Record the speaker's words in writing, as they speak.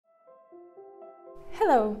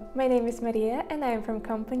Hello, my name is Maria and I am from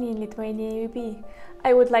company in Lithuania AB.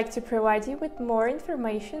 I would like to provide you with more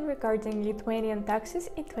information regarding Lithuanian taxes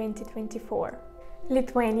in 2024.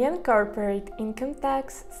 Lithuanian corporate income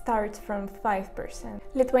tax starts from 5%.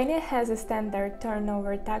 Lithuania has a standard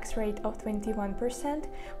turnover tax rate of 21%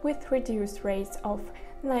 with reduced rates of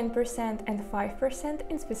 9% and 5%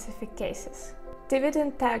 in specific cases.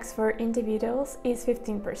 Dividend tax for individuals is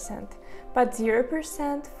 15%, but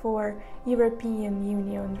 0% for European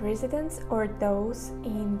Union residents or those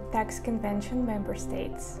in tax convention member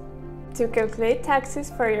states. To calculate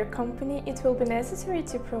taxes for your company, it will be necessary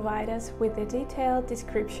to provide us with a detailed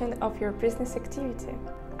description of your business activity.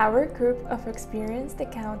 Our group of experienced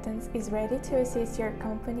accountants is ready to assist your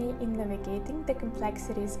company in navigating the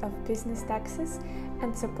complexities of business taxes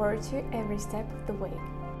and support you every step of the way.